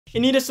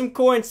In need of some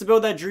coins to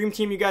build that dream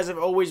team you guys have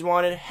always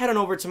wanted, head on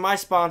over to my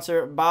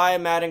sponsor, Buy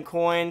Madden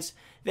Coins.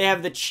 They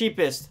have the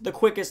cheapest, the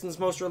quickest, and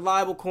most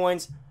reliable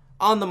coins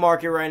on the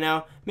market right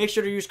now. Make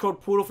sure to use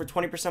code Poodle for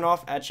 20%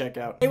 off at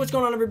checkout. Hey, what's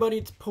going on, everybody?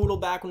 It's Poodle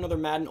back with another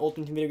Madden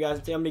Ultimate Team video, guys.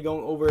 Today I'm going to be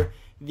going over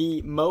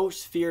the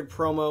most feared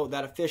promo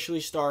that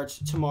officially starts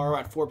tomorrow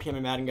at 4 p.m.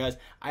 in Madden, guys.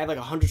 I have like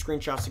 100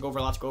 screenshots to go over,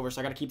 lots to go over,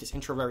 so I got to keep this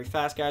intro very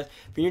fast, guys.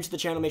 If you're new to the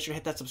channel, make sure to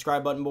hit that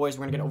subscribe button, boys.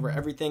 We're going to get over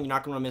everything. You're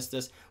not going to miss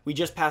this. We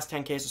just passed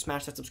 10K, so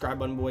smash that subscribe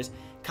button, boys.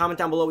 Comment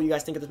down below what you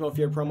guys think of this most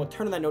feared promo.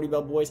 Turn on that noti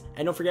bell, boys.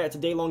 And don't forget, it's a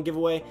day-long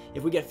giveaway.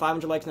 If we get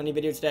 500 likes on any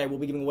video today, we'll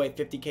be giving away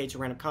 50K to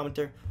a random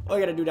commenter. All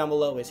you got to do down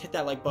below is hit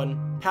that like button,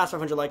 pass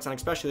 500 likes on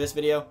especially this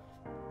video,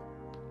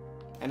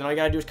 and then all you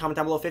gotta do is comment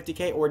down below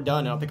 50K or done,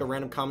 and I'll pick a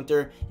random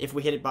commenter if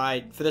we hit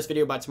it for this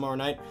video by tomorrow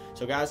night.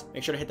 So guys,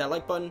 make sure to hit that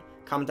like button,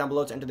 comment down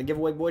below to enter the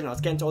giveaway, boys. Now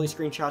let's get into all these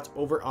screenshots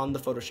over on the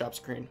Photoshop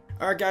screen.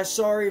 Alright guys,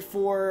 sorry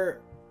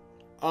for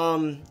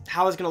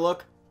how it's gonna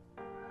look.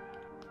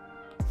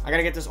 I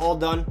gotta get this all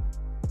done,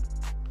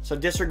 so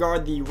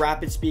disregard the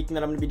rapid speaking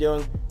that I'm gonna be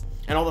doing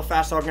and all the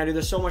fast talking I do.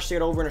 There's so much to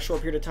get over in a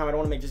short period of time. I don't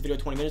want to make this video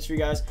 20 minutes for you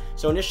guys.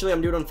 So initially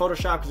I'm doing it on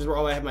Photoshop because this is where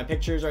all I have my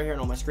pictures right here and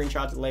all my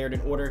screenshots layered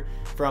in order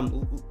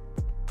from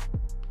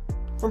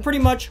pretty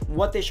much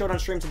what they showed on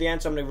stream to the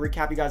end. So I'm going to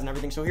recap you guys and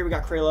everything. So here we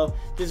got Kralo.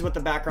 This is what the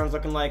background's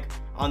looking like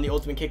on the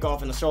Ultimate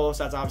Kickoff and the solo,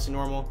 so that's obviously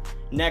normal.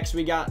 Next,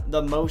 we got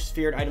the most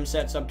feared item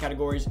set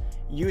subcategories.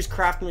 Use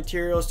crafting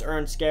materials to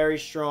earn scary,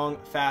 strong,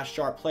 fast,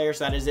 sharp players.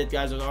 So that is it,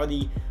 guys. Those are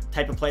the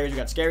type of players. We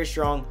got scary,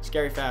 strong,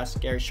 scary, fast,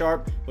 scary,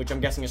 sharp, which I'm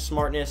guessing is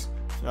smartness,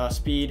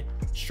 speed,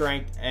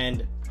 strength,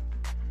 and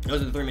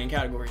those are the 3 main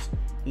categories.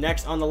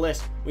 Next on the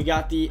list, we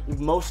got the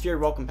most feared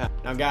welcome pack.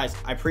 Now guys,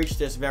 I preach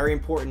this, very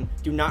important.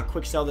 Do not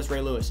quick sell this Ray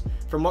Lewis.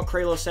 From what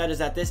Kralo said is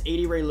that this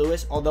 80 Ray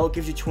Lewis, although it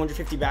gives you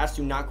 250 bats,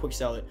 do not quick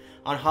sell it.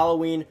 On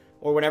Halloween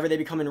or whenever they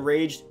become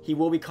enraged, he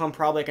will become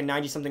probably like a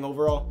 90 something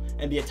overall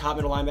and be a top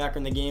middle linebacker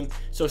in the game.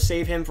 So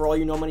save him for all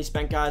you no money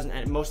spent, guys,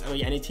 and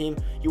mostly any team.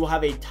 You will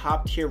have a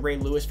top tier Ray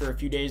Lewis for a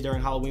few days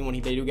during Halloween when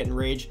they do get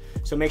enraged.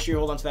 So make sure you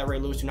hold on to that Ray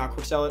Lewis. Do not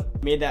quick sell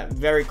it. Made that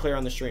very clear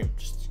on the stream.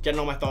 Just getting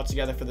all my thoughts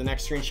together for the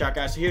next screenshot,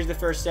 guys. So here's the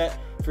first set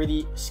for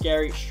the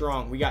scary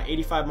strong. We got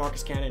 85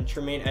 Marcus Cannon,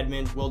 Tremaine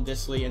Edmonds, Will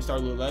Dissly, and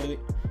Start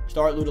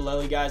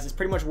Lutalelli, guys. This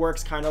pretty much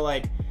works kind of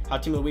like how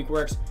Team of the Week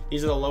works.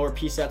 These are the lower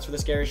P sets for the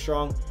scary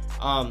strong.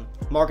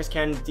 Marcus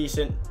Cannon's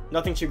decent,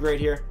 nothing too great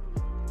here.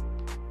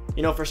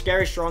 You know, for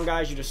scary strong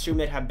guys, you'd assume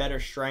they'd have better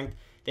strength.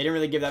 They didn't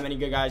really give that many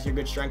good guys here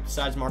good strength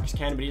besides Marcus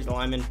Cannon, but he's the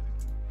lineman.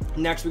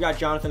 Next, we got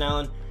Jonathan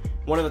Allen,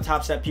 one of the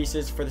top set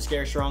pieces for the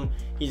scary strong.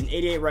 He's an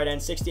 88 right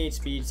end, 68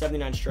 speed,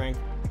 79 strength,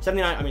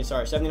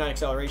 79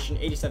 acceleration,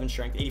 87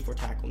 strength, 84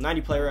 tackle,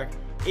 90 play rec,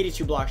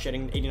 82 block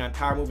shedding, 89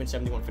 power move, and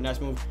 71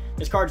 finesse move.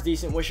 This card's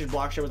decent. Wish his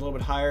block shed was a little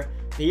bit higher.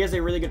 He is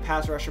a really good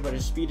pass rusher, but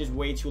his speed is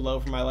way too low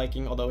for my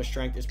liking, although his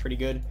strength is pretty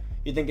good.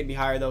 You'd think it'd be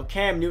higher though.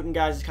 Cam Newton,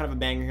 guys, is kind of a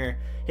banger here.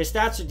 His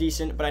stats are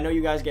decent, but I know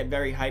you guys get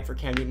very hyped for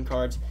Cam Newton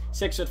cards.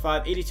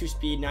 6'5", 82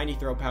 speed, 90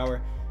 throw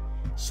power.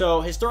 So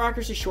his throw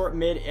accuracy short,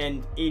 mid,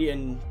 and 80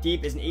 and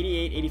deep is an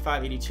 88,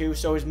 85, 82.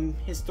 So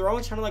his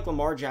throwing's kind of like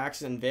Lamar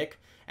Jackson and Vic.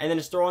 And then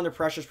his throw under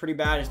pressure is pretty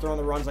bad. His throw on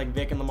the runs like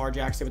Vic and Lamar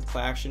Jackson with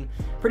play action.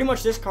 Pretty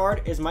much this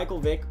card is Michael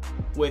Vick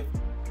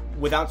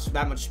without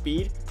that much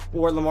speed,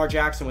 or Lamar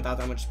Jackson without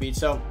that much speed.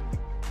 So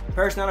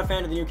personally, not a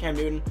fan of the new Cam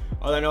Newton,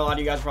 although I know a lot of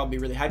you guys will probably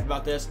be really hyped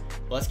about this.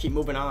 But let's keep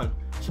moving on.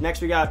 So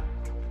next we got,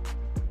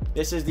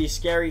 this is the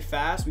scary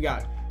fast. We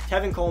got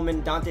Tevin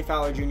Coleman, Dante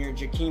Fowler Jr.,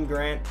 Jakeem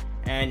Grant,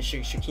 and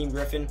Shaquem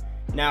Griffin.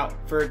 Now,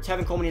 for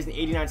Tevin Coleman, he's an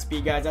 89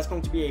 speed, guys. That's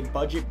going to be a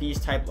budget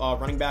beast type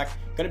running back.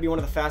 Going to be one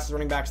of the fastest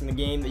running backs in the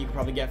game that you can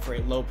probably get for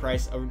a low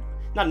price.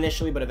 Not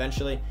initially, but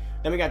eventually.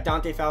 Then we got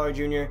Dante Fowler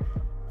Jr.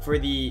 for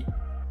the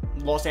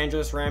Los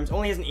Angeles Rams.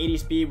 Only has an 80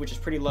 speed, which is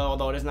pretty low,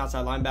 although it is an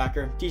outside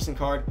linebacker. Decent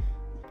card.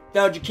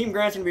 Now, Jakeem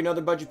Grant's going to be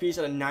another budget piece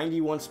at a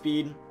 91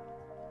 speed.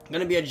 Going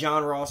to be a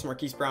John Ross,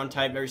 Marquise Brown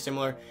type, very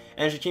similar.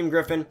 And Shaquem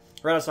Griffin,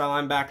 right outside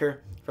linebacker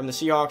from the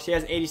Seahawks. He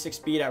has an 86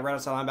 speed at right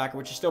outside linebacker,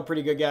 which is still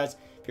pretty good, guys.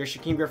 If you're a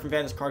Shaquem Griffin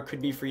fan, this card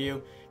could be for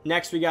you.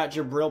 Next, we got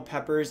Jabril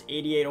Peppers,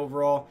 88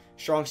 overall,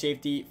 strong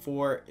safety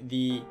for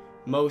the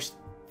most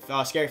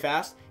scary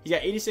fast. He's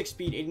got 86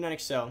 speed, 89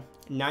 excel,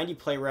 90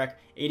 play rec,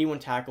 81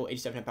 tackle,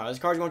 87 hit power. This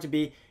card is going to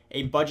be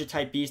a budget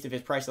type beast if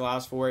his price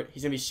allows for it.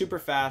 He's going to be super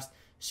fast,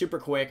 super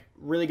quick,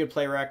 really good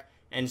play rec,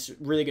 and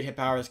really good hit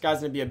power. This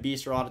guy's going to be a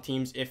beast for a lot of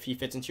teams if he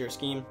fits into your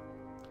scheme.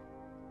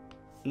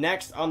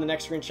 Next, on the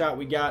next screenshot,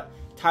 we got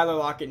Tyler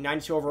Lockett,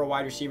 92 overall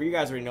wide receiver. You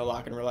guys already know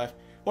Lockett in real life.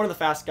 One of the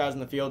fastest guys in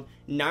the field.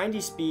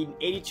 90 speed,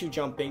 82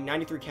 jumping,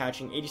 93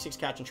 catching, 86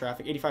 catch in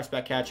traffic, 85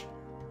 spec catch.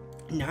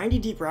 90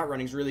 deep route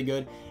running is really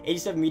good.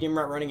 87 medium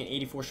route running and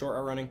 84 short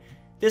route running.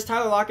 This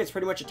Tyler Lockett's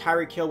pretty much a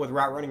Tyreek Hill with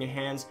route running and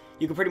hands.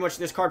 You can pretty much,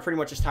 this card pretty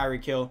much is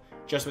Tyreek Hill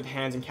just with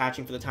hands and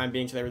catching for the time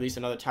being, so they released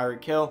another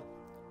Tyreek Hill.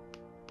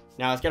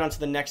 Now let's get on to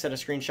the next set of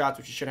screenshots,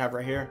 which you should have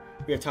right here.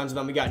 We have tons of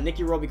them. We got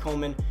Nicky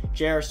Roby-Coleman,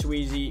 J.R.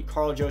 Sweezy,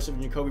 Carl Joseph,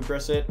 and Jacoby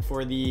Brissett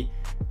for the,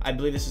 I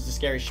believe this is the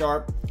Scary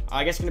Sharp.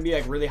 I guess it's going to be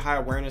like really high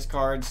awareness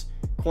cards.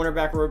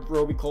 Cornerback,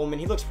 Roby Coleman.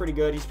 He looks pretty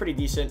good. He's pretty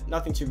decent.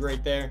 Nothing too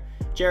great there.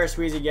 Jarrett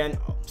Sweezy again,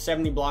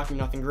 70 blocking,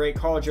 nothing great.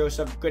 Carl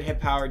Joseph, good hit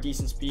power,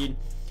 decent speed.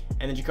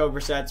 And then Jacoby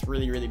Brissett's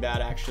really, really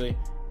bad, actually.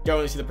 Don't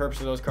really see the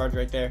purpose of those cards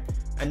right there.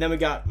 And then we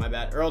got, my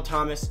bad, Earl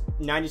Thomas,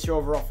 92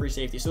 overall free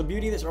safety. So the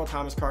beauty of this Earl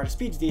Thomas card, his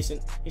speed's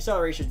decent, his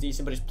acceleration is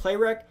decent, but his play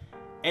rec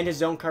and his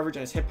zone coverage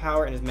and his hit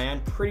power and his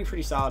man,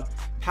 pretty solid.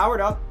 Powered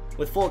up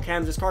with full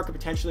chems, this card could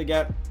potentially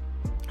get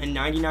a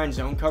 99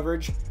 zone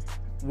coverage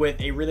with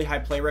a really high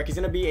play rec. He's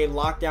going to be a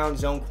lockdown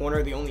zone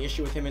corner. The only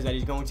issue with him is that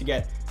he's going to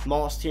get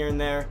mossed here and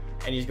there,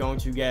 and he's going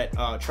to get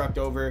trucked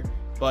over.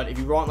 But if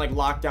you want like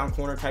lockdown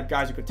corner type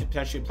guys who could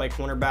potentially play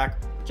cornerback,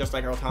 just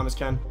like Earl Thomas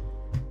can,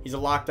 he's a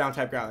lockdown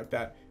type guy like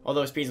that,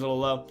 although his speed's a little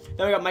low.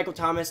 Then we got Michael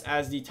Thomas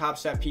as the top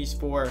set piece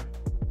for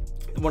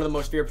one of the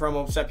most feared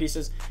promo set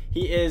pieces.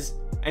 He is,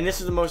 and this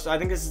is the most, I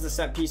think this is the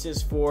set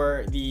pieces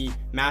for the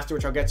Master,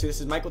 which I'll get to.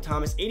 This is Michael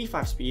Thomas,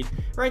 85 speed.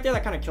 Right there,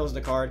 that kind of kills the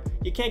card.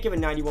 You can't give a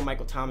 91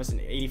 Michael Thomas an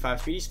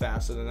 85 speed. He's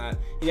faster than that.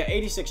 He got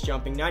 86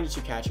 jumping,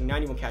 92 catching,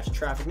 91 catching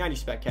traffic, 90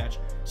 spec catch.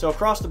 So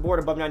across the board,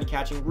 above 90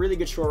 catching, really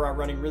good short route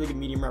running, really good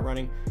medium route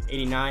running,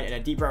 89, and a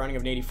deep route running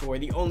of an 84.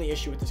 The only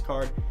issue with this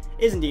card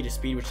is indeed his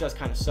speed, which does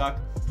kind of suck.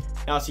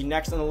 Now, let's see,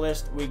 next on the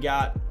list, we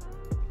got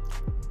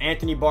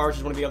Anthony Barr, which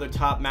is one of the other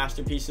top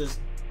masterpieces.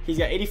 He's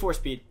got 84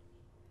 speed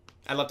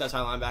at left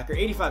outside linebacker,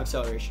 85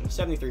 acceleration,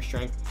 73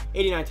 strength,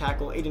 89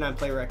 tackle, 89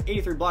 play rec,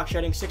 83 block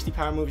shedding, 60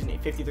 power moves,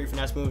 and 53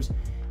 finesse moves.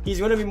 He's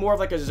going to be more of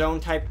like a zone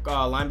type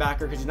linebacker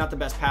because he's not the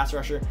best pass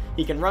rusher.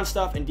 He can run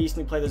stuff and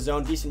decently play the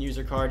zone, decent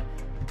user card.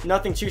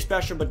 Nothing too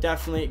special, but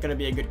definitely going to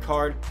be a good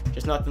card.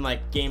 Just nothing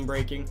like game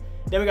breaking.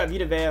 Then we got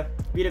Vita Vea.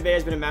 Vita Vea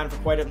has been in Madden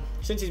for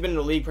since he's been in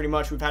the league pretty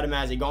much. We've had him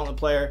as a gauntlet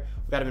player.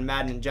 We've had him in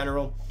Madden in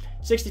general.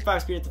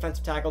 65 speed at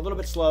defensive tackle, a little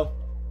bit slow.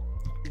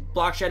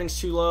 Block shedding's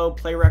too low,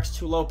 play rec's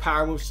too low,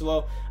 power moves too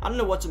low. I don't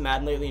know what's with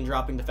Madden lately in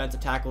dropping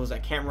defensive tackles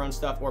that can't run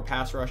stuff or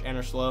pass rush and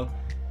are slow.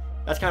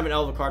 That's kind of an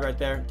elbow card right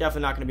there.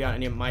 Definitely not going to be on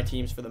any of my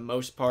teams for the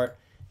most part.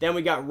 Then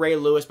we got Ray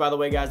Lewis, by the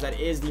way, guys. That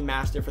is the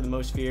master for the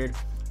most feared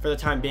for the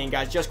time being,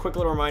 guys. Just quick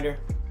little reminder.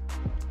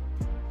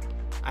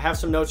 I have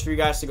some notes for you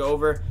guys to go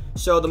over.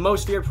 So the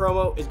most feared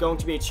promo is going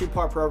to be a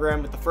two-part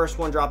program, with the first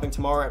one dropping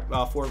tomorrow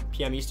at 4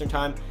 p.m. Eastern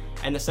time,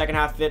 and the second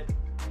half of it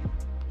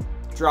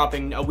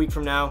dropping a week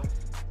from now.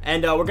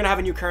 And we're going to have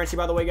a new currency,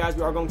 by the way, guys.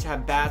 We are going to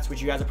have bats,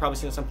 which you guys have probably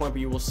seen at some point, but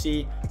you will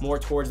see more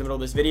towards the middle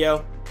of this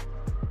video.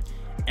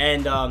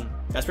 And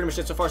that's pretty much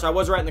it so far. So I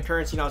was right in the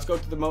currency. Now let's go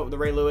to the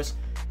Ray Lewis.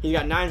 He's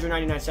got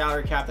 999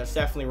 salary cap. That's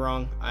definitely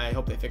wrong. I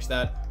hope they fix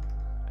that.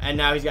 And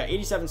now he's got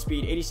 87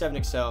 speed, 87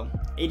 excel,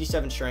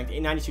 87 strength,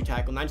 92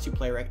 tackle, 92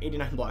 play rec,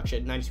 89 block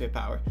shed, 92 hit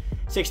power,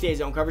 68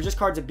 zone coverage. This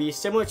card's a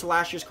beast, similar to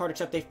last year's card,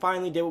 except they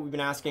finally did what we've been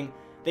asking.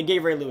 They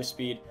gave Ray Lewis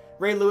speed.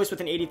 Ray Lewis with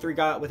an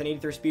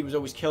 83 speed was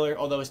always killer,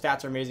 although his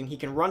stats are amazing. He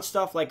can run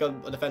stuff like a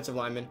defensive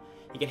lineman.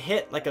 He can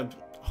hit like a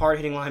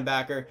hard-hitting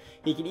linebacker.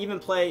 He can even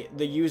play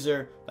the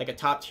user like a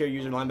top-tier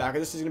user linebacker.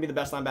 This is going to be the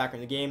best linebacker in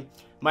the game.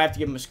 Might have to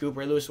give him a scoop.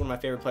 Ray Lewis is one of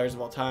my favorite players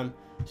of all time,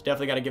 so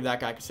definitely got to give that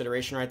guy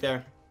consideration right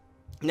there.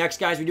 Next,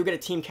 guys, we do get a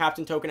team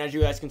captain token, as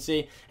you guys can see.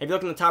 If you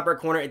look in the top right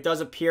corner, it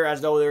does appear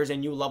as though there's a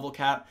new level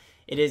cap.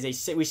 It is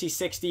we see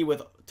 60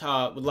 with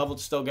level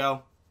to still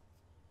go.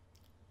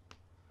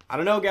 I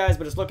don't know, guys,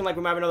 but it's looking like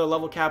we might have another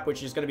level cap,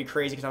 which is going to be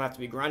crazy because I'm going to have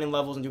to be grinding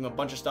levels and doing a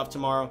bunch of stuff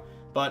tomorrow.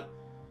 But,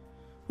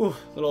 whew,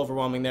 a little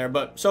overwhelming there.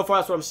 But so far,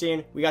 that's what I'm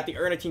seeing. We got the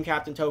earn a team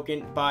captain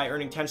token by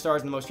earning 10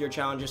 stars in the most feared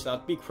challenges. So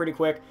that'll be pretty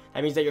quick.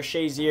 That means that your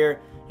Shazier,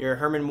 your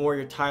Herman Moore,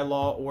 your Ty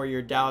Law, or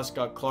your Dallas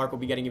Clark will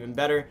be getting even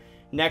better.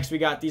 Next, we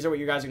got, these are what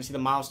you guys are going to see, the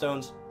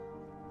milestones.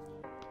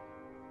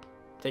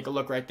 Take a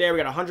look right there. We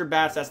got 100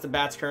 bats. That's the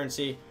bats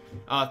currency.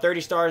 30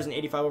 stars and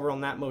 85 overall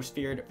in that most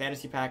feared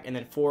fantasy pack. And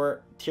then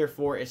tier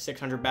 4 is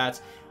 600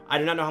 bats. I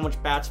do not know how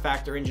much bats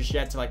factor in just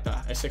yet to like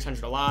the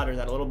 600 a lot, or is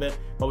that a little bit.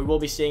 But we will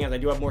be seeing, as I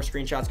do have more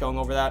screenshots going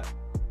over that.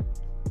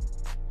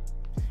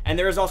 And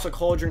there is also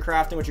cauldron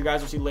crafting, which you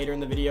guys will see later in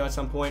the video at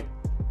some point.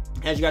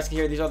 As you guys can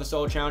hear, these are the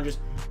solo challenges.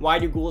 Why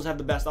do ghouls have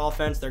the best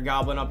offense? They're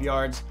gobbling up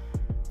yards.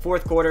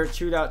 Fourth quarter,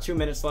 2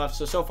 minutes left.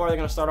 So far they're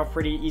going to start off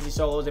pretty easy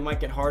solos. They might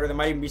get harder. There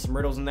might even be some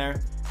riddles in there,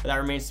 but that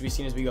remains to be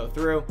seen as we go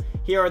through.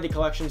 Here are the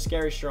collections: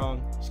 Scary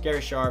Strong,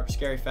 Scary Sharp,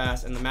 Scary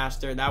Fast, and the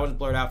Master. That one's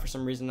blurred out for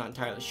some reason, not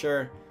entirely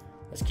sure.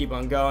 Let's keep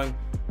on going.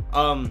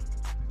 So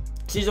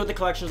these are what the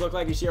collections look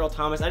like. You see Earl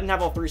Thomas. I didn't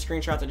have all 3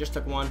 screenshots. I just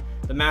took one.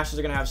 The Masters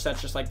are going to have sets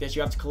just like this.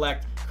 You have to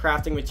collect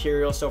crafting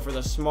materials. So for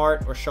the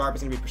Smart or Sharp,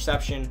 it's going to be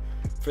Perception.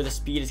 For the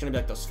Speed, it's going to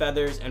be like those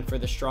feathers. And for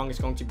the Strong, it's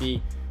going to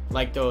be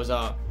like those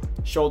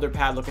shoulder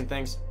pad looking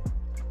things.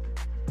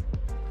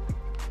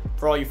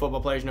 For all you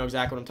football players, you know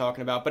exactly what I'm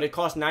talking about. But it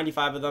costs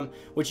 95 of them,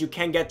 which you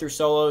can get through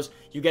solos.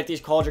 You get these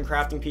cauldron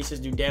crafting pieces,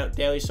 do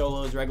daily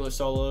solos, regular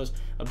solos,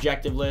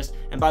 objective list.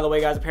 And by the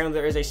way, guys, apparently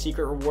there is a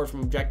secret reward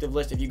from objective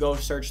list. If you go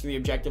search through the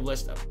objective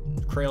list,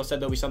 Crail said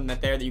there'll be something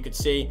there that you could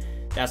see.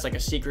 That's like a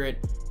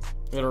secret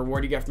little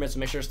reward you get from it, so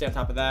make sure to stay on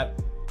top of that.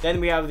 Then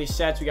we have these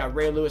sets. We got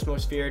Ray Lewis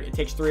most feared. It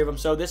takes 3 of them.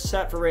 So this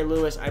set for Ray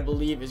Lewis, I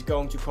believe, is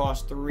going to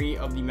cost 3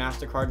 of the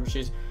Master cards, which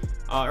is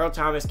Earl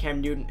Thomas, Cam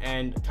Newton,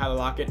 and Tyler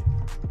Lockett.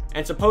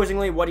 And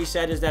supposedly what he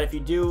said is that if you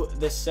do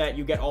this set,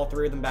 you get all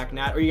 3 of them back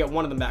nat, or you get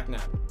 1 of them back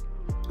nat.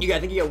 I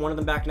think you get 1 of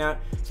them back nat,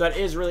 so that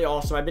is really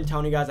awesome. I've been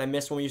telling you guys I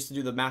missed when we used to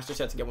do the master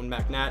set to get 1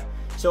 back nat,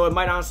 so it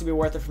might honestly be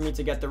worth it for me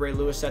to get the Ray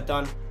Lewis set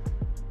done,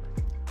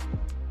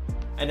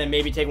 and then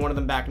maybe take 1 of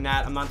them back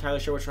nat. I'm not entirely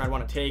sure which one I'd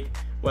want to take,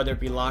 whether it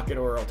be Lockett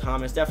or Earl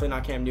Thomas. Definitely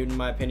not Cam Newton in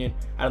my opinion.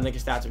 I don't think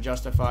his stats are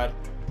justified,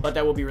 but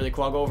that will be really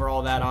cool. I'll go over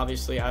all that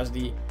obviously as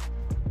the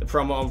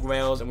promo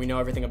unveils and we know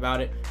everything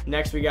about it.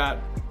 Next we got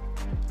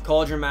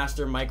Cauldron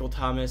Master Michael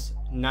Thomas,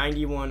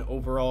 91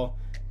 overall.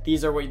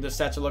 These are what the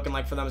sets are looking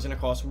like for them. It's going to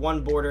cost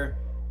 1 border,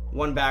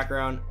 1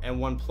 background, and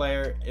 1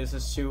 player. This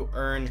is to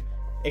earn,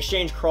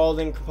 exchange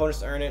Cauldron components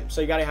to earn it. So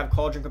you got to have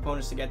Cauldron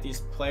components to get these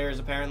players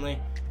apparently.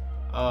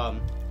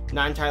 Not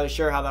entirely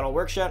sure how that'll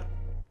work yet,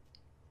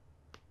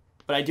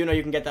 but I do know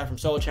you can get that from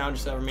solo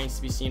challenges, so that remains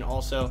to be seen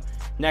also.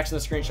 Next on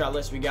the screenshot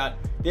list, we got,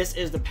 this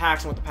is the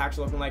packs and what the packs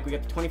are looking like. We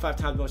got the 25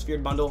 times most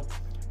feared bundle,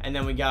 and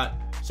then we got,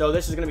 so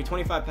this is going to be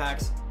 25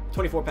 packs,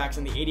 24 packs,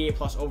 and the 88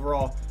 plus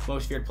overall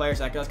most feared players.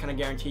 That does kind of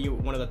guarantee you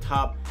one of the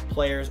top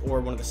players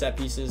or one of the set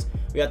pieces.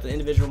 We got the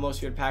individual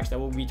most feared packs that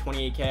will be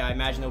 28k. I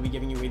imagine they'll be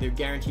giving you either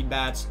guaranteed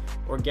bats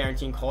or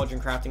guaranteeing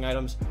Cauldron crafting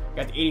items. We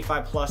got the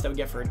 85 plus that we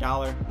get for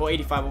 $1. Well,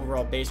 85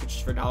 overall base, which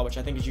is for $1, which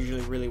I think is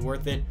usually really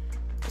worth it.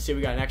 Let's see what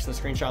we got next on the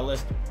screenshot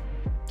list.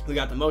 We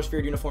got the most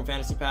feared uniform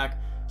fantasy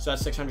pack. So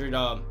that's 600,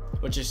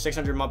 which is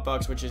 600 MUT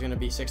bucks, which is going to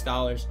be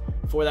 $6.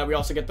 For that, we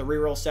also get the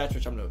reroll sets,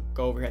 which I'm going to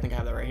go over here. I think I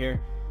have that right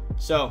here.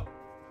 So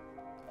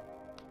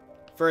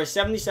for a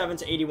 77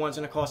 to 81, it's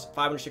going to cost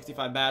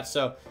 565 bats.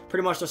 So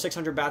pretty much those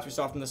 600 bats we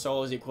saw from the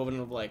solo is the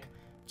equivalent of like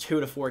 2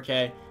 to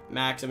 4k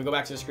max. And we go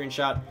back to the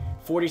screenshot,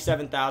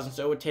 47,000.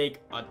 So it would take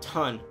a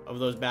ton of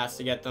those bats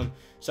to get them.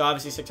 So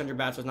obviously 600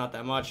 bats was not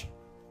that much.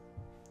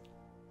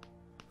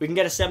 We can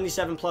get a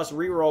 77 plus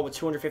reroll with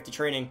 250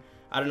 training.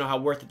 I don't know how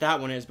worth it that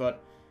one is,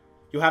 but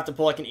you'll have to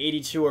pull like an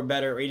 82 or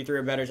better, or 83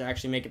 or better to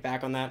actually make it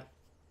back on that.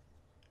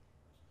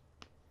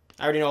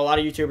 I already know a lot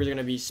of YouTubers are going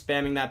to be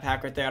spamming that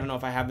pack right there. I don't know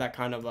if I have that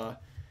kind of a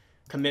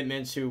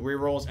commitment to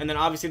rerolls. And then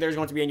obviously there's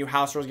going to be a new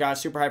house rules,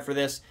 guys. Super hyped for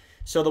this.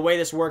 So the way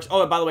this works,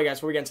 oh, by the way, guys,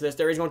 before we get into this,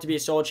 there is going to be a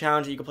solo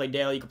challenge that you can play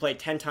daily. You can play it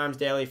 10 times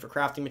daily for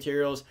crafting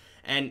materials,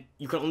 and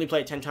you can only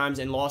play it 10 times,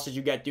 and losses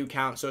you get do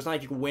count. So it's not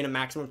like you can win a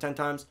maximum of 10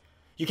 times.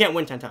 You can't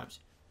win 10 times.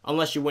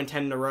 Unless you win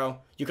 10 in a row.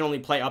 You can only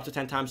play up to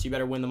 10 times, so you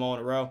better win them all in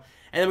a row.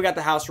 And then we got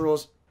the house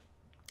rules.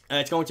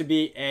 It's going to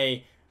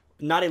be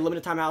not a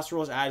limited time house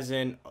rules as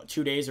in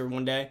 2 days or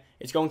 1 day.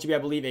 It's going to be, I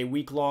believe, a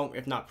week long,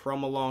 if not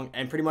promo long.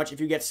 And pretty much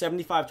if you get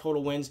 75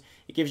 total wins,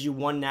 it gives you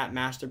 1 nat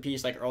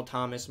masterpiece like Earl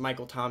Thomas,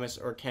 Michael Thomas,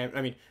 or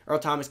Earl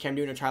Thomas, Cam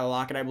Newton, or Tyler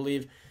Lockett, I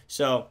believe.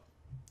 So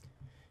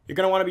you're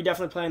going to want to be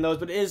definitely playing those.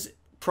 But it is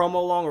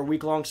promo long or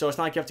week long, so it's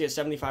not like you have to get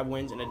 75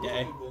 wins in a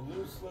day.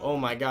 Oh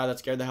my god, that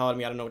scared the hell out of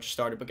me. I don't know what just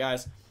started, but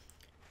guys,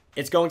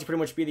 it's going to pretty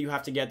much be that you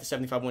have to get the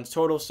 75 wins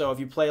total. So if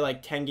you play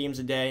like 10 games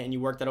a day and you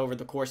work that over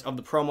the course of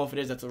the promo, if it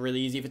is, that's really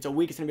easy. If it's a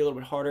week, it's going to be a little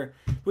bit harder.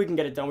 We can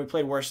get it done. We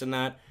played worse than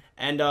that.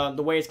 And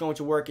the way it's going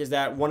to work is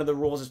that one of the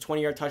rules is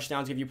 20-yard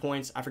touchdowns give you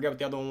points. I forget what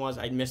the other one was.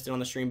 I missed it on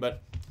the stream,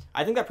 but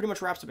I think that pretty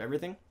much wraps up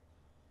everything.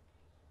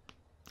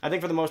 I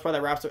think for the most part,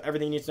 that wraps up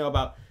everything you need to know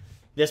about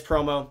this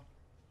promo.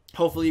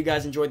 Hopefully you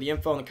guys enjoyed the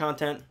info and the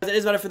content. That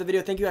is about it for the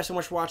video. Thank you guys so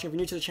much for watching. If you're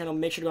new to the channel,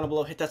 make sure to go down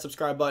below, hit that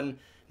subscribe button.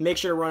 Make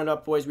sure to run it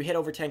up, boys. We hit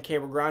over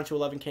 10K. We're grinding to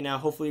 11K now.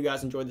 Hopefully you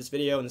guys enjoyed this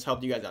video and this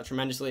helped you guys out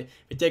tremendously. If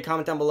you did,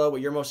 comment down below what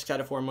you're most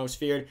excited for and most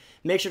feared.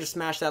 Make sure to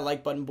smash that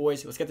like button,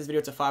 boys. Let's get this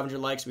video to 500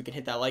 likes so we can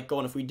hit that like goal.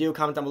 And if we do,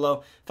 comment down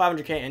below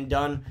 500K and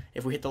done.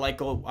 If we hit the like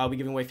goal, I'll be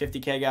giving away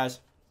 50K, guys.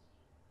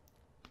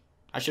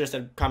 I should have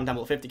said comment down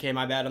below 50K.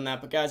 My bad on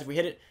that. But guys, if we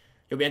hit it,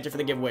 you'll be entered for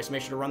the giveaway. So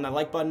make sure to run that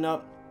like button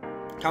up.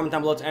 Comment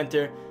down below to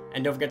enter.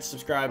 And don't forget to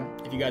subscribe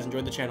if you guys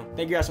enjoyed the channel.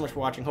 Thank you guys so much for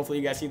watching. Hopefully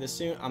you guys see this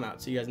soon. I'm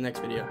out. See you guys in the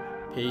next video.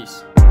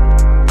 Peace.